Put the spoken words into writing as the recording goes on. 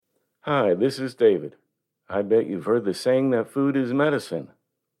Hi, this is David. I bet you've heard the saying that food is medicine.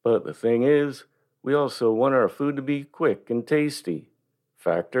 But the thing is, we also want our food to be quick and tasty.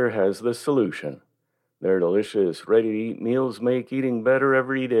 Factor has the solution. Their delicious, ready to eat meals make eating better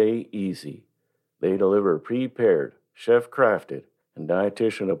every day easy. They deliver prepared, chef crafted, and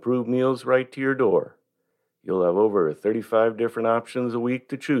dietitian approved meals right to your door. You'll have over 35 different options a week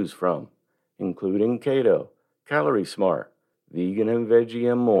to choose from, including keto, calorie smart, vegan and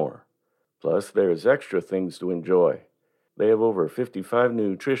veggie, and more. Plus, there's extra things to enjoy. They have over 55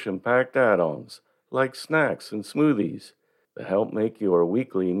 nutrition packed add ons, like snacks and smoothies, that help make your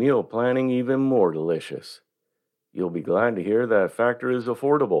weekly meal planning even more delicious. You'll be glad to hear that Factor is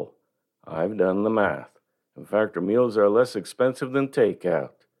affordable. I've done the math, and Factor meals are less expensive than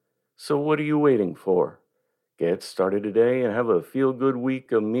takeout. So, what are you waiting for? Get started today and have a feel good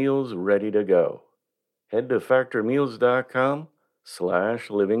week of meals ready to go. Head to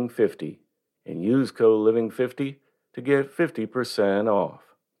factormeals.com/living50 and use code living50 to get 50%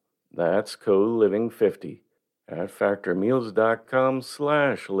 off. That's code living50 at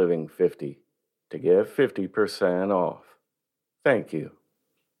factormeals.com/living50 to get 50% off. Thank you.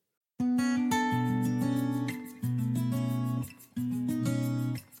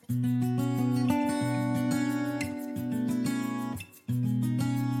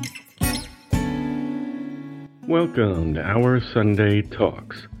 Welcome to Our Sunday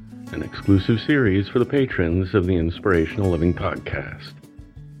Talks, an exclusive series for the patrons of the Inspirational Living Podcast.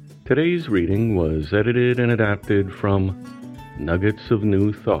 Today's reading was edited and adapted from Nuggets of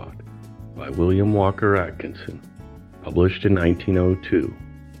New Thought by William Walker Atkinson, published in 1902.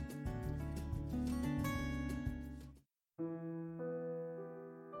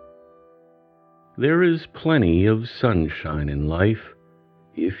 There is plenty of sunshine in life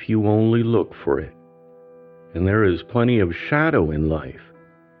if you only look for it. And there is plenty of shadow in life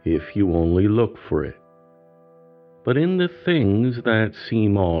if you only look for it. But in the things that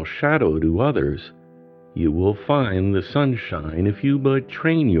seem all shadow to others, you will find the sunshine if you but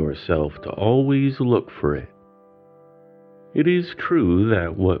train yourself to always look for it. It is true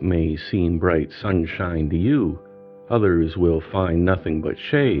that what may seem bright sunshine to you, others will find nothing but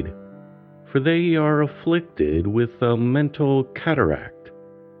shade, for they are afflicted with a mental cataract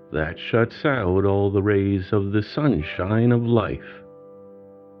that shuts out all the rays of the sunshine of life.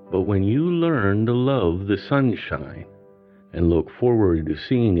 But when you learn to love the sunshine and look forward to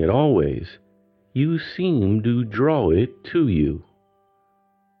seeing it always, you seem to draw it to you.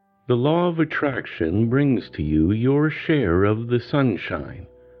 The law of attraction brings to you your share of the sunshine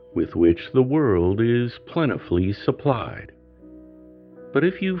with which the world is plentifully supplied. But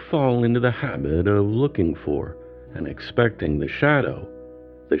if you fall into the habit of looking for and expecting the shadow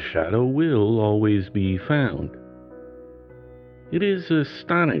will always be found. It is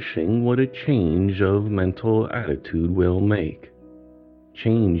astonishing what a change of mental attitude will make.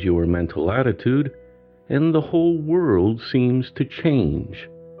 Change your mental attitude, and the whole world seems to change.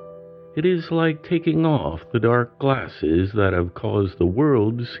 It is like taking off the dark glasses that have caused the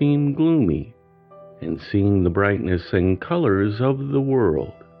world to seem gloomy, and seeing the brightness and colors of the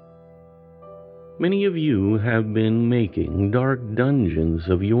world. Many of you have been making dark dungeons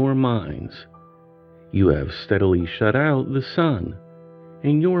of your minds. You have steadily shut out the sun,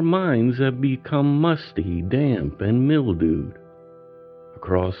 and your minds have become musty, damp, and mildewed.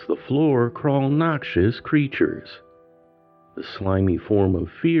 Across the floor crawl noxious creatures. The slimy form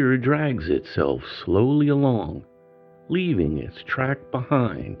of fear drags itself slowly along, leaving its track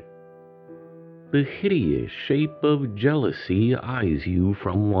behind. The hideous shape of jealousy eyes you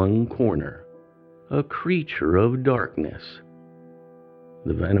from one corner, a creature of darkness.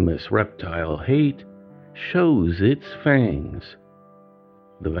 The venomous reptile hate shows its fangs.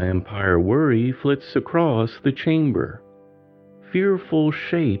 The vampire worry flits across the chamber. Fearful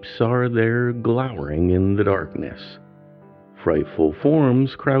shapes are there glowering in the darkness. Frightful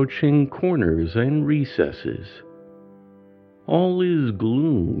forms crouch in corners and recesses. All is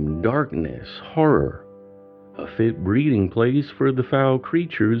gloom, darkness, horror, a fit breeding place for the foul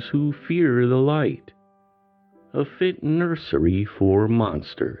creatures who fear the light, a fit nursery for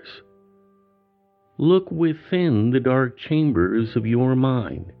monsters. Look within the dark chambers of your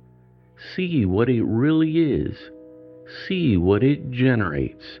mind. See what it really is. See what it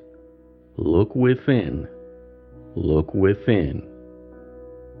generates. Look within. Look within.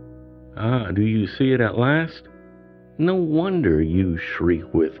 Ah, do you see it at last? No wonder you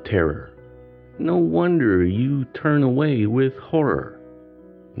shriek with terror. No wonder you turn away with horror.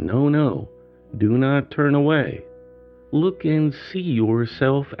 No, do not turn away. Look and see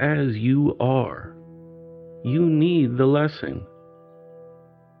yourself as you are. You need the lesson.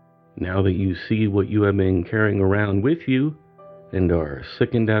 Now that you see what you have been carrying around with you and are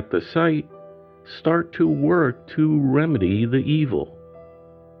sickened at the sight, start to work to remedy the evil.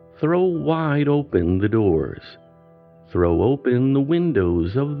 Throw wide open the doors. Throw open the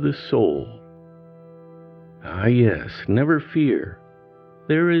windows of the soul. Ah yes, never fear.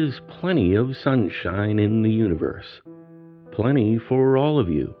 There is plenty of sunshine in the universe. Plenty for all of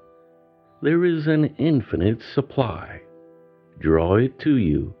you. There is an infinite supply. Draw it to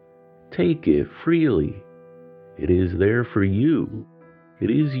you. Take it freely. It is there for you. It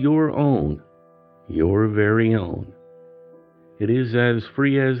is your own, your very own. It is as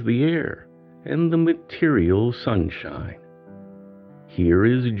free as the air and the material sunshine. Here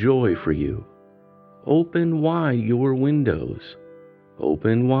is joy for you. Open wide your windows.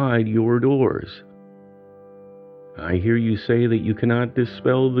 Open wide your doors. I hear you say that you cannot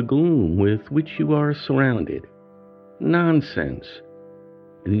dispel the gloom with which you are surrounded. Nonsense.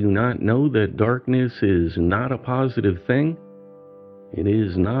 Do you not know that darkness is not a positive thing? It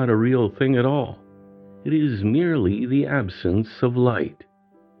is not a real thing at all. It is merely the absence of light.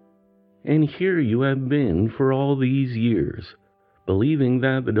 And here you have been for all these years, believing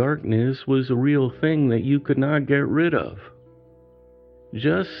that the darkness was a real thing that you could not get rid of.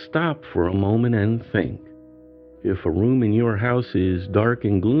 Just stop for a moment and think. If a room in your house is dark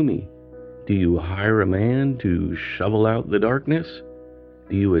and gloomy, do you hire a man to shovel out the darkness?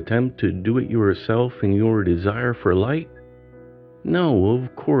 Do you attempt to do it yourself in your desire for light? No,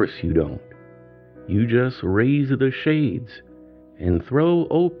 of course you don't. You just raise the shades and throw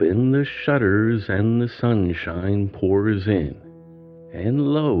open the shutters, and the sunshine pours in, and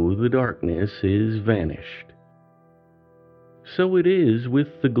lo, the darkness is vanished. So it is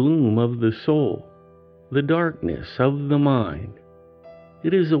with the gloom of the soul, the darkness of the mind.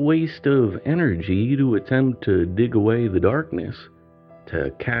 It is a waste of energy to attempt to dig away the darkness,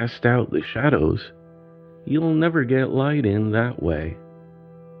 to cast out the shadows. You'll never get light in that way.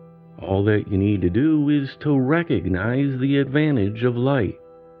 All that you need to do is to recognize the advantage of light,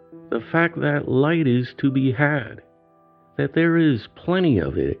 the fact that light is to be had, that there is plenty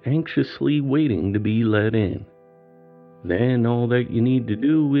of it anxiously waiting to be let in. Then all that you need to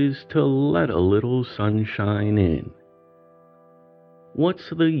do is to let a little sunshine in. What's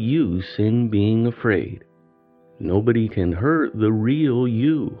the use in being afraid? Nobody can hurt the real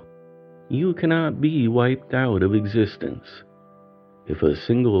you. You cannot be wiped out of existence. If a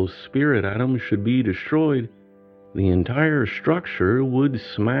single spirit atom should be destroyed, the entire structure would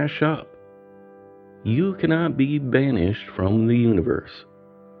smash up. You cannot be banished from the universe,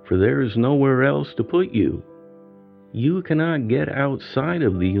 for there is nowhere else to put you. You cannot get outside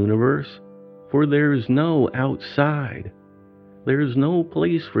of the universe, for there is no outside. There is no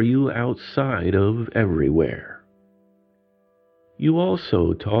place for you outside of everywhere. You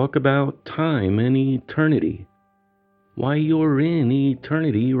also talk about time and eternity. Why, you're in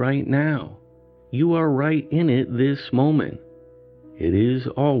eternity right now. You are right in it this moment. It is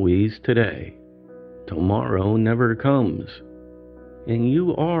always today. Tomorrow never comes. And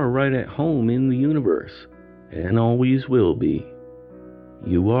you are right at home in the universe, and always will be.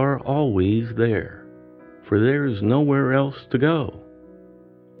 You are always there, for there is nowhere else to go.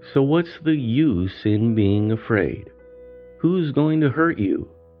 So what's the use in being afraid? Who's going to hurt you?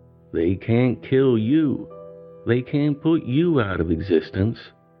 They can't kill you. They can't put you out of existence.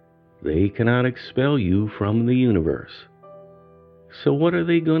 They cannot expel you from the universe. So what are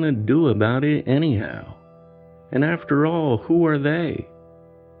they going to do about it anyhow? And after all, who are they?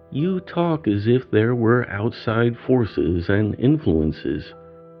 You talk as if there were outside forces and influences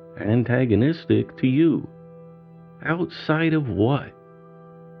antagonistic to you. Outside of what?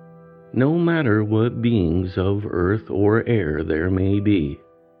 No matter what beings of earth or air there may be,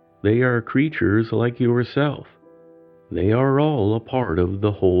 they are creatures like yourself. They are all a part of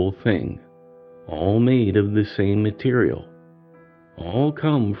the whole thing, all made of the same material, all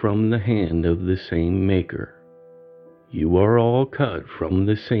come from the hand of the same maker. You are all cut from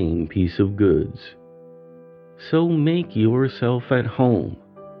the same piece of goods. So make yourself at home.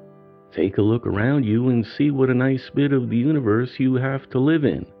 Take a look around you and see what a nice bit of the universe you have to live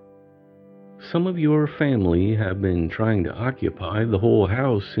in. Some of your family have been trying to occupy the whole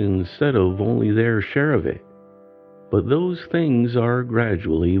house instead of only their share of it. But those things are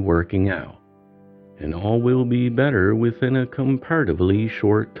gradually working out, and all will be better within a comparatively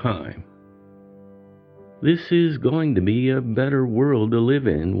short time. This is going to be a better world to live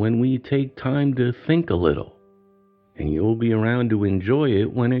in when we take time to think a little, and you'll be around to enjoy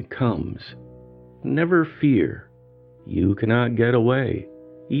it when it comes. Never fear. You cannot get away,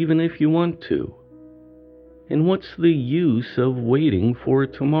 even if you want to. And what's the use of waiting for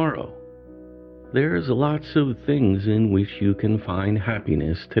tomorrow? There's lots of things in which you can find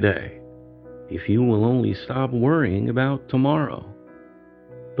happiness today, if you will only stop worrying about tomorrow.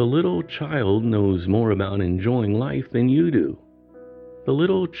 The little child knows more about enjoying life than you do. The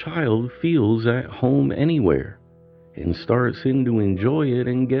little child feels at home anywhere and starts in to enjoy it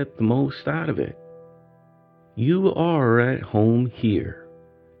and get the most out of it. You are at home here,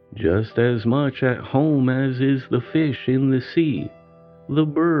 just as much at home as is the fish in the sea, the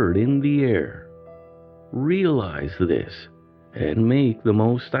bird in the air. Realize this and make the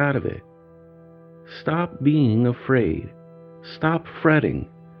most out of it. Stop being afraid. Stop fretting.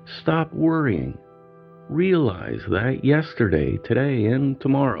 Stop worrying. Realize that yesterday, today, and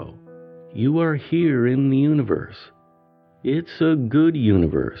tomorrow, you are here in the universe. It's a good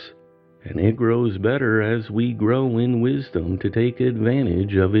universe, and it grows better as we grow in wisdom to take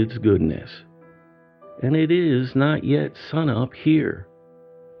advantage of its goodness. And it is not yet sunup here.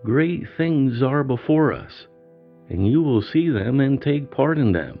 Great things are before us, and you will see them and take part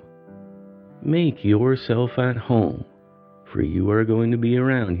in them. Make yourself at home, for you are going to be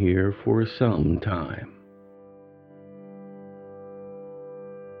around here for some time.